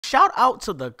shout out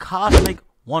to the Cosmic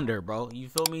Wonder, bro. You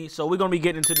feel me? So we're gonna be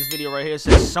getting into this video right here. It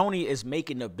says Sony is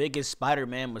making the biggest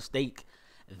Spider-Man mistake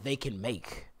they can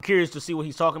make. Curious to see what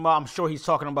he's talking about. I'm sure he's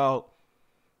talking about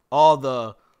all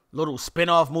the little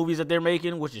spin-off movies that they're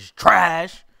making, which is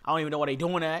trash. I don't even know why they're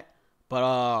doing that.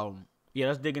 But yeah,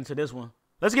 let's dig into this one.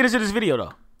 Let's get into this video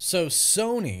though. So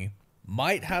Sony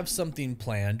might have something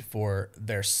planned for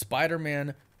their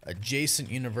Spider-Man adjacent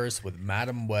universe with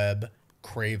Madam Web,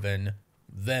 Kraven,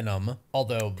 Venom,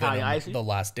 although Venom The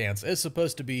Last Dance is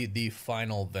supposed to be the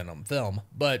final Venom film,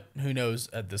 but who knows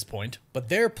at this point. But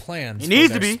their plans for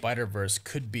their Spider-Verse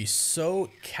could be so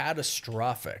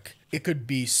catastrophic. It could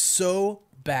be so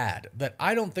bad that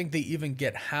I don't think they even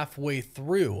get halfway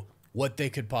through what they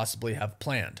could possibly have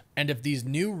planned. And if these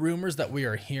new rumors that we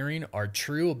are hearing are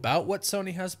true about what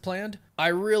Sony has planned, I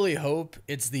really hope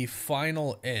it's the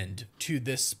final end to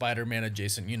this Spider-Man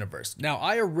adjacent universe. Now,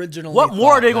 I originally what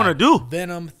more are they gonna do?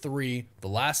 Venom 3, The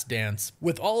Last Dance,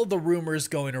 with all of the rumors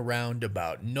going around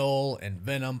about Null and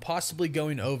Venom possibly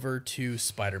going over to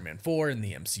Spider-Man 4 in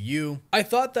the MCU, I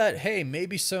thought that, hey,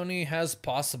 maybe Sony has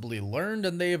possibly learned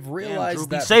and they've realized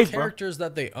that the characters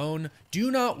that they own do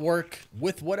not work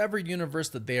with whatever universe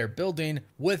that they are building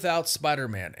without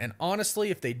Spider-Man. And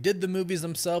honestly, if they did the movies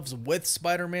themselves with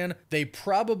Spider-Man, they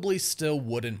probably still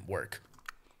wouldn't work.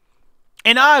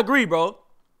 And I agree, bro,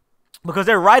 because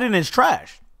their writing is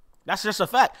trash. That's just a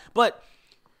fact. But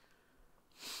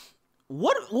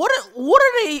what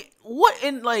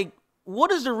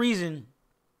is the reason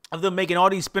of them making all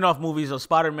these spin-off movies of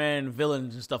Spider-Man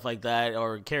villains and stuff like that,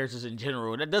 or characters in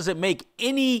general? That doesn't make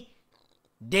any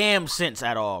damn sense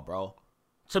at all, bro.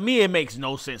 To me, it makes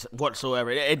no sense whatsoever.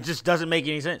 It just doesn't make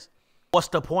any sense. What's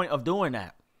the point of doing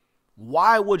that?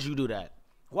 Why would you do that?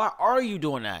 Why are you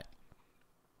doing that?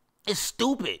 It's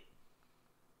stupid.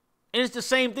 And it's the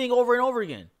same thing over and over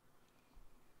again.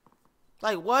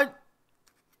 Like, what?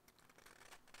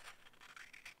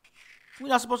 We're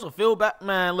not supposed to feel bad?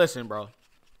 Man, listen, bro.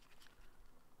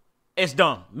 It's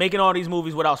dumb. Making all these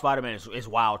movies without Spider-Man is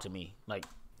wild to me. Like,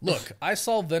 look, I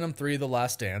saw Venom 3 The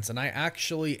Last Dance, and I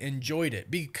actually enjoyed it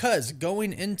because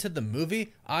going into the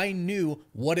movie, I knew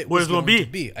what it was going to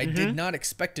be. I did not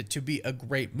expect it to be a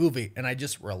great movie, and I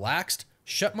just relaxed,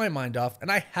 shut my mind off,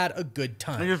 and I had a good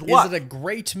time. Is it a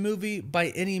great movie by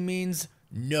any means?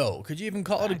 No. Could you even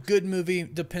call it a good movie?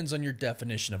 Depends on your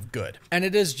definition of good. And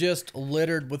it is just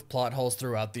littered with plot holes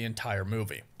throughout the entire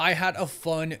movie. I had a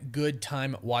fun, good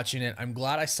time watching it. I'm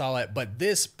glad I saw it, but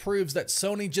this proves that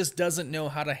Sony just doesn't know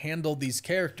how to handle these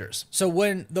characters. So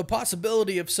when the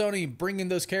possibility of Sony bringing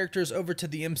those characters over to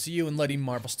the MCU and letting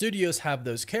Marvel Studios have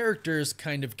those characters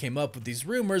kind of came up with these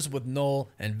rumors with Null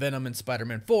and Venom and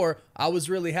Spider-Man 4, I was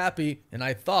really happy, and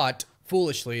I thought,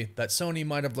 foolishly, that Sony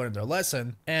might have learned their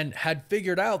lesson and had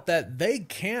figured out that they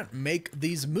can't make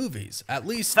these movies, at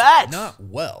least not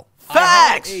well. I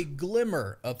had a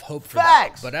glimmer of hope for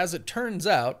that, but as it turns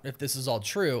out, if this is all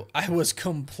true, I was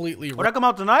completely wrong. Will that come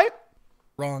out tonight?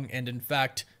 Wrong, and in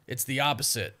fact, it's the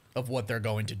opposite of what they're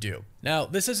going to do. Now,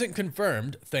 this isn't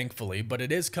confirmed, thankfully, but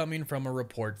it is coming from a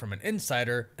report from an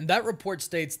insider, and that report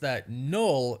states that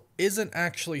Null isn't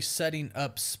actually setting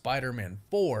up Spider-Man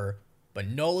 4, but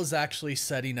Null is actually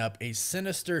setting up a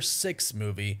Sinister Six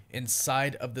movie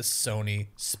inside of the Sony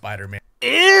Spider-Man.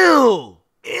 Ew!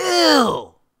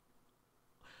 Ew!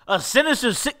 A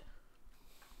Sinister Six?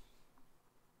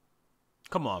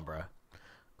 Come on, bro.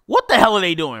 What the hell are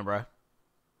they doing, bro?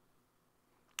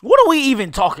 What are we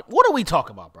even talking? What are we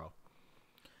talking about, bro?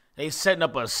 They setting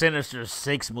up a Sinister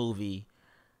Six movie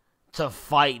to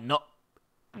fight no...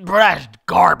 Bro, that's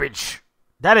garbage.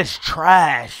 That is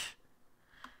trash.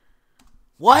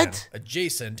 What?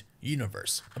 Adjacent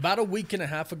universe. About a week and a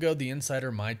half ago, the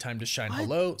insider My Time to Shine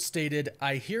Hello stated,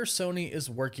 I hear Sony is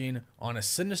working on a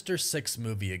Sinister Six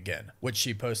movie again, which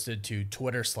she posted to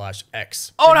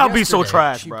Twitter/X. Oh, that would be so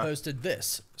trash, bro. She posted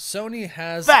this. Sony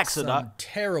has some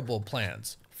terrible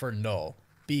plans for Null.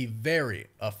 Be very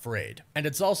afraid. And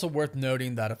it's also worth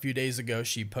noting that a few days ago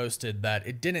she posted that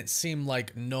it didn't seem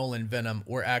like Null and Venom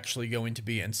were actually going to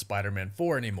be in Spider-Man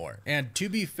 4 anymore. And to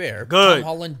be fair, Tom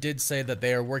Holland did say that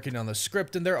they are working on the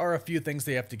script and there are a few things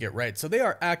they have to get right. So they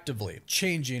are actively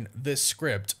changing this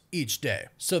script each day.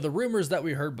 So the rumors that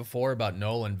we heard before about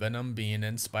Null and Venom being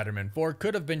in Spider-Man 4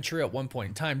 could have been true at one point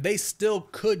in time. They still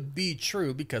could be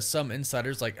true because some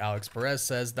insiders like Alex Perez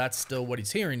says that's still what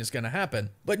he's hearing is going to happen.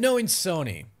 But knowing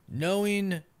Sony,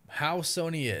 knowing how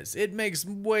Sony is, it makes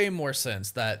way more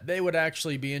sense that they would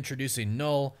actually be introducing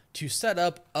Null to set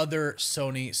up other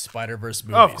Sony Spider-Verse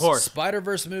movies. Of course.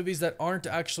 Spider-Verse movies that aren't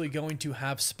actually going to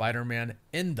have Spider-Man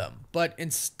in them, but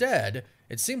instead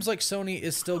it seems like Sony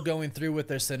is still going through with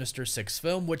their Sinister Six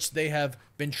film, which they have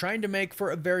been trying to make for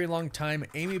a very long time.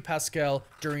 Amy Pascal,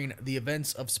 during the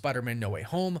events of Spider-Man No Way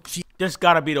Home, this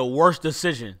gotta be the worst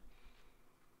decision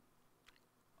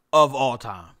of all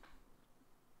time.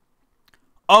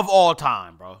 Of all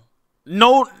time, bro.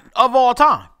 No, of all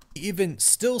time. Even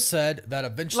still said that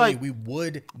eventually we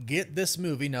would get this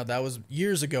movie. Now, that was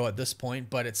years ago at this point,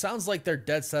 but it sounds like they're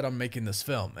dead set on making this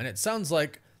film. And it sounds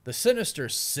like the Sinister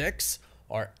Six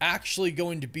are actually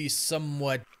going to be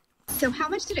somewhat... So how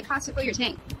much did it cost to fill your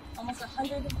tank? Almost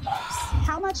 $100.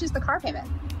 How much is the car payment?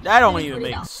 That don't even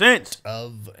make sense.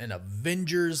 Of an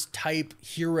Avengers-type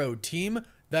hero team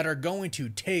that are going to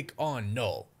take on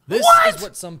Null. This is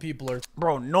what some people are...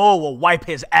 Bro, Noah will wipe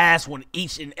his ass on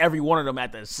each and every one of them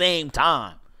at the same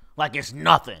time. Like it's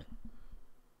nothing.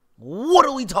 What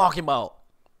are we talking about?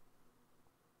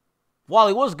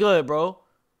 Wally, what's good, bro?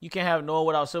 You can't have Noah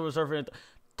without Silver Surfer.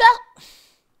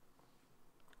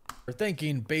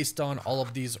 Thinking based on all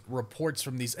of these reports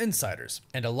from these insiders,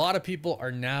 and a lot of people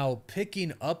are now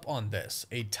picking up on this.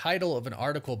 A title of an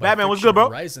article by Batman, what's good, bro?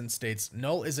 Horizon states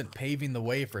Null isn't paving the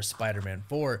way for Spider-Man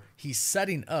 4. He's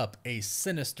setting up a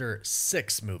Sinister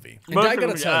Six movie. And I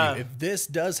gotta tell you, if this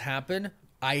does happen,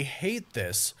 I hate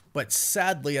this, but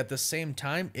sadly at the same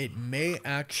time, it may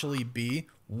actually be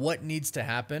what needs to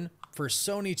happen for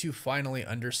Sony to finally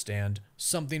understand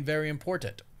something very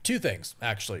important. Two things,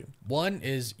 actually. One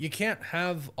is you can't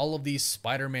have all of these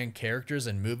Spider-Man characters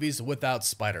in movies without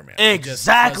Spider-Man. Exactly. It just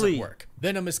doesn't work.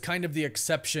 Venom is kind of the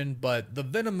exception, but the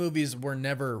Venom movies were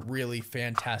never really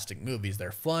fantastic movies.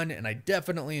 They're fun, and I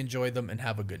definitely enjoy them and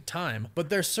have a good time, but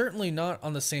they're certainly not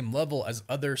on the same level as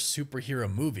other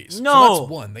superhero movies. No. So that's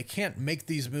one. They can't make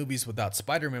these movies without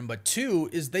Spider-Man, but two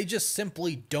is they just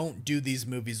simply don't do these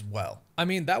movies well. I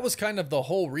mean, that was kind of the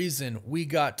whole reason we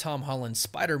got Tom Holland's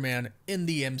Spider-Man in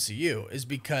the MCU, is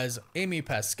because Amy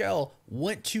Pascal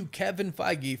went to Kevin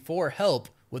Feige for help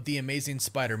with The Amazing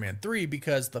Spider-Man 3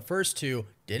 because the first two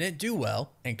didn't do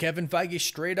well, and Kevin Feige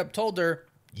straight up told her,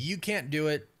 you can't do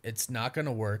it, it's not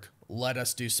gonna work, let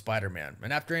us do Spider-Man.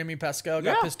 And after Amy Pascal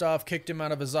got pissed off, kicked him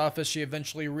out of his office, she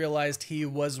eventually realized he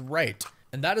was right.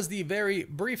 And that is the very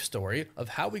brief story of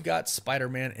how we got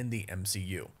Spider-Man in the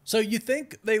MCU. So you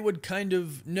think they would kind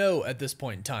of know at this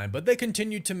point in time, but they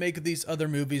continued to make these other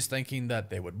movies thinking that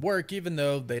they would work even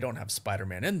though they don't have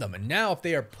Spider-Man in them. And now if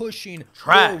they are pushing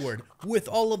forward with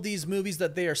all of these movies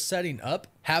that they are setting up,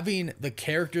 having the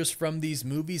characters from these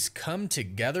movies come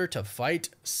together to fight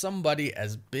somebody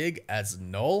as big as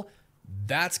Null,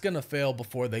 that's gonna fail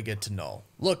before they get to Null.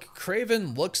 Look,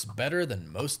 Kraven looks better than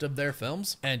most of their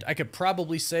films, and I could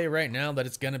probably say right now that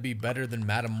it's gonna be better than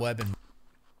Madam Web and...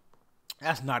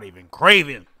 That's not even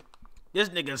Kraven. This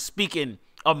nigga's speaking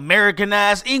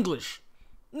American-ass English.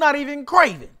 Not even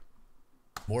Kraven.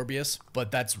 Morbius,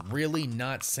 but that's really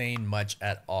not saying much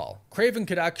at all. Kraven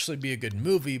could actually be a good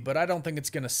movie, but I don't think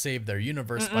it's going to save their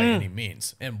universe by any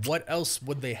means. And what else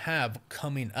would they have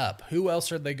coming up? Who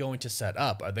else are they going to set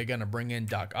up? Are they going to bring in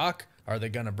Doc Ock? Are they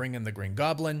going to bring in the Green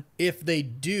Goblin? If they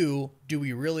do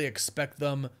we really expect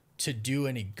them to do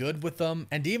any good with them?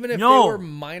 And even if they were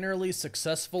minorly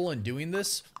successful in doing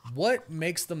this, what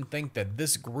makes them think that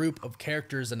this group of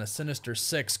characters in a Sinister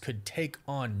Six could take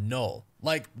on Null?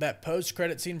 Like that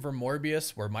post-credit scene for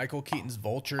Morbius where Michael Keaton's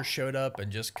Vulture showed up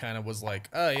and just kind of was like,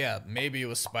 oh yeah, maybe it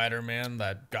was Spider-Man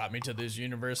that got me to this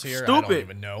universe here. I don't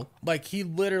even know. Like he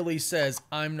literally says,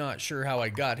 I'm not sure how I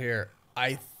got here.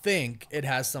 I think it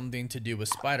has something to do with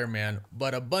Spider-Man,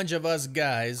 but a bunch of us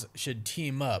guys should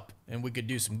team up and we could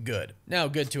do some good. Now,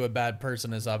 good to a bad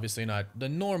person is obviously not the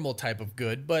normal type of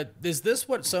good, but is this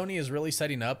what Sony is really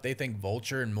setting up? They think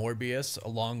Vulture and Morbius,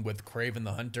 along with Kraven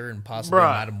the Hunter and possibly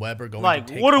Madam Web, are going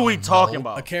to take what are we talking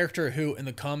about? A character who, in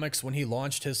the comics, when he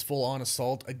launched his full-on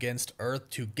assault against Earth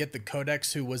to get the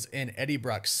Codex, who was in Eddie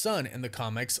Brock's son in the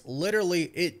comics,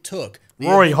 literally it took the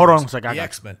Rory, hold on a second. The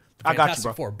X-Men, I got you,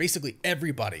 bro. Four, basically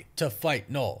everybody to fight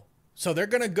Null. So they're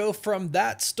going to go from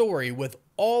that story with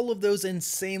all of those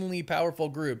insanely powerful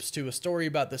groups to a story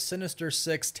about the Sinister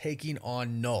Six taking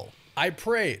on Null. I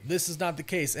pray this is not the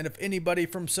case, and if anybody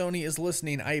from Sony is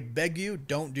listening, I beg you,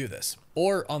 don't do this.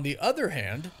 Or, on the other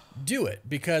hand, do it,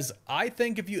 because I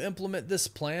think if you implement this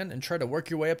plan and try to work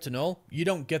your way up to Null, you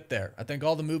don't get there. I think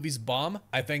all the movies bomb.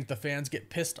 I think the fans get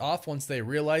pissed off once they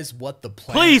realize what the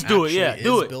plan is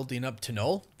building up to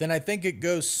Null. Then I think it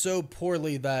goes so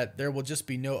poorly that there will just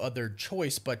be no other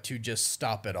choice but to just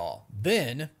stop it all.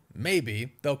 Then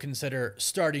maybe they'll consider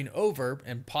starting over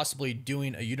and possibly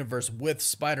doing a universe with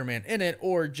Spider-Man in it,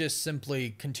 or just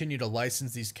simply continue to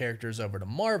license these characters over to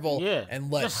Marvel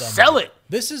and let just them sell it.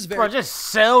 This is very Bro, just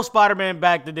sell Spider-Man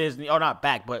back to Disney, or not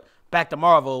back, but back to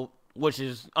Marvel, which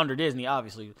is under Disney,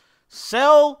 obviously.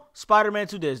 Sell Spider-Man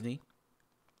to Disney,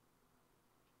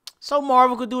 so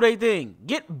Marvel could do their thing.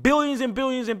 Get billions and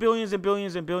billions and billions and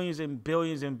billions and billions and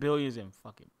billions and billions and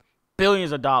fucking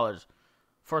billions of dollars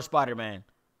for Spider-Man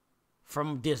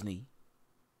from Disney.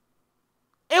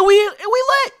 And we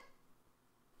lit.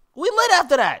 We lit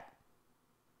after that.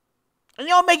 And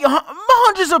y'all making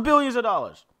hundreds of billions of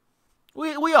dollars.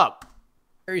 We up.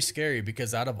 Very scary,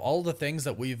 because out of all the things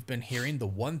that we've been hearing, the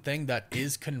one thing that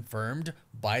is confirmed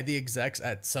by the execs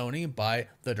at Sony, by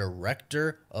the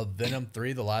director of Venom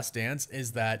 3: The Last Dance,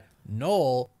 is that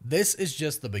Noel, this is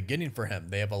just the beginning for him.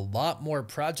 They have a lot more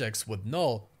projects with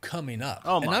Noel coming up.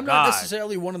 Oh my and I'm God. not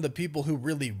necessarily one of the people who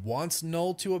really wants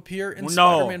Noel to appear in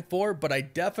Spider-Man 4, but I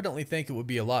definitely think it would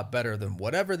be a lot better than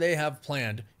whatever they have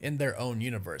planned in their own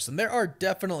universe. And there are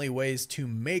definitely ways to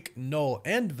make Noel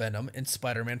and Venom in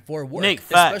Spider-Man 4 work,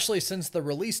 especially since the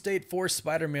release date for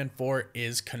Spider-Man 4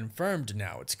 is confirmed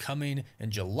now. It's coming in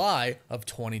July of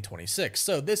 2026.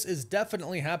 So this is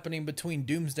definitely happening between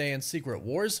Doomsday and Secret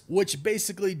Wars, which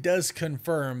basically does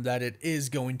confirm that it is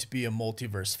going to be a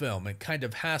multiverse film. It kind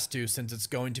of has to, since it's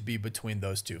going to be between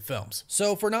those two films.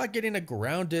 So if we're not getting a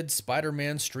grounded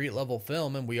Spider-Man street level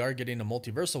film and we are getting a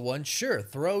multiversal one, sure,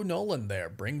 throw Nolan there,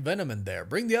 bring Venom in there,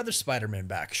 bring the other Spider-Man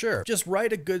back, sure. Just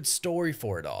write a good story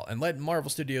for it all and let Marvel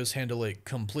Studios handle it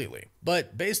completely.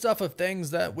 But based off of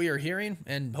things that we are hearing,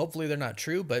 and hopefully they're not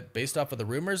true, but based off of the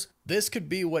rumors, this could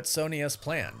be what Sony has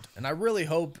planned. And I really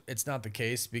hope it's not the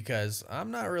case, because I'm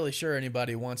not really sure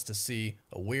anybody wants to see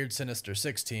a weird Sinister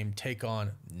Six team take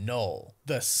on Null,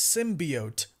 the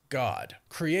symbiote god,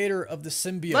 creator of the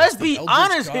symbiote. Let's be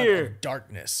honest here.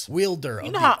 Darkness, wielder of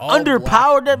you the know how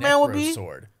underpowered that man would be.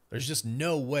 Sword. There's just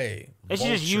no way they should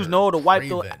just use Noel to wipe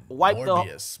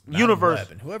Morbius, the universe,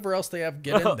 Webb, and whoever else they have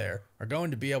get in there are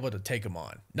going to be able to take him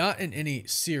on. Not in any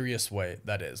serious way,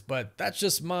 that is, but that's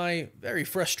just my very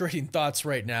frustrating thoughts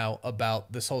right now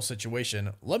about this whole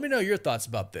situation. Let me know your thoughts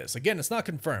about this. Again, it's not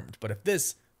confirmed, but if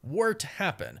this were to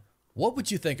happen, what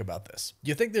would you think about this? Do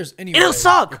you think there's any way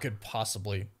it could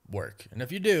possibly work? And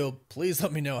if you do, please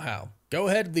let me know how. Go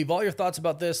ahead, leave all your thoughts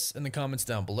about this in the comments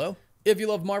down below. If you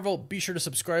love Marvel, be sure to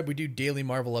subscribe. We do daily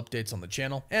Marvel updates on the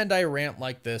channel, and I rant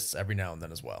like this every now and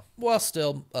then as well, while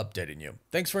still updating you.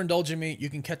 Thanks for indulging me. You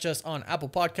can catch us on Apple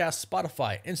Podcasts,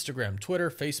 Spotify, Instagram, Twitter,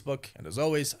 Facebook, and as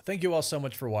always, thank you all so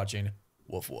much for watching.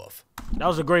 Woof woof. That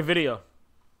was a great video.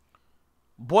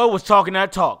 Boy was talking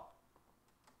that talk.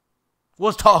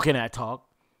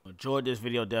 Enjoyed this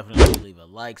video, definitely leave a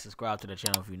like, subscribe to the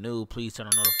channel if you're new. Please turn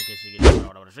on notifications to get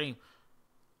notified over the stream.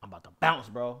 I'm about to bounce,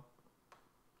 bro.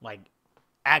 Like,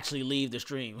 actually leave the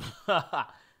stream.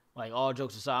 Like, all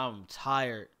jokes aside, I'm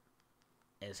tired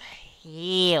as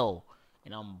hell.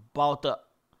 And I'm about to...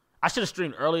 I should have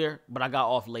streamed earlier, but I got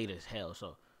off late as hell.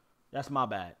 So, that's my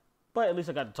bad. But at least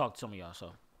I got to talk to some of y'all,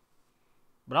 so...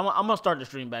 But I'm going to start the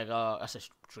stream back. I said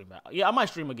stream back. Yeah, I might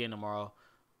stream again tomorrow.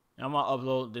 And I'm going to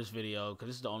upload this video, because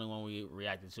this is the only one we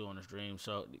reacted to on the stream.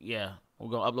 So, yeah. We're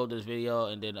going to upload this video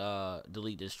and then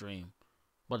delete this stream.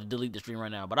 But to delete the stream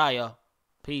right now. But y'all.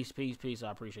 Peace, peace, peace. I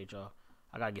appreciate y'all.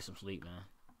 I gotta get some sleep, man.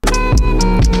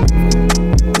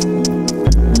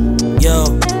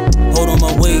 Yo, hold on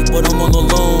my weight, but I'm all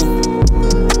alone.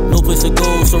 No place to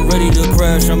go, so ready to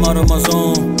crash, I'm out of my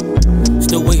zone.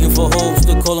 Still waiting for hope,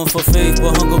 still calling for faith,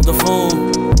 but hung up the phone.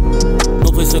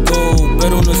 No place to go,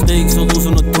 bet on the stakes, or lose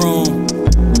on the throne.